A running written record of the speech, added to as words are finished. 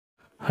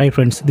Hi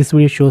friends, this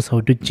video shows how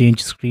to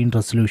change screen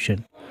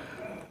resolution.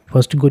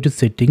 First go to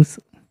settings,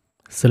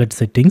 select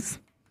settings,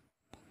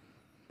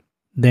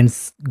 then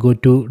go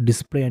to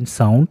display and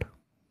sound.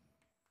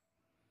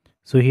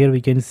 So here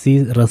we can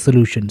see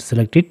resolution,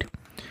 select it.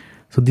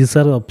 So these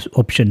are the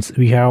options.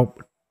 We have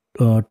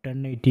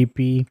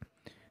 1080p,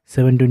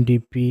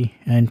 720p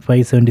and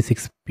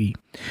 576p.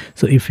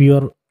 So if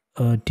your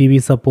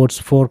TV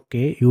supports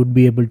 4K, you would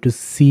be able to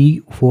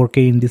see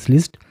 4K in this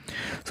list.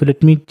 So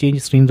let me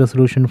change screen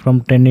resolution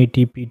from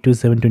 1080p to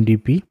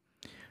 720p.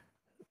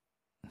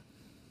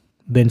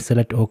 Then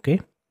select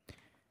OK.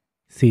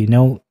 See,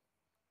 now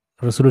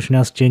resolution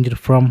has changed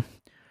from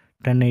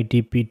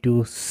 1080p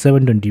to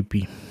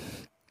 720p.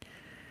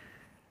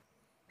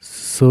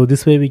 So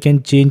this way we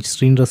can change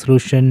screen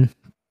resolution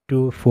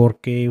to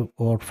 4K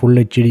or full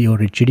HD or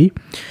HD.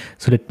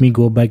 So let me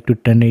go back to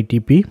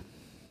 1080p,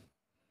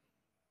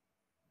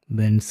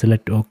 then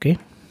select OK.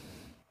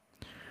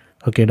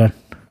 Okay, done.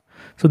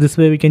 So this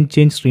way we can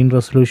change screen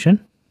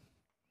resolution.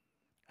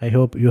 I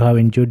hope you have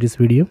enjoyed this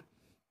video.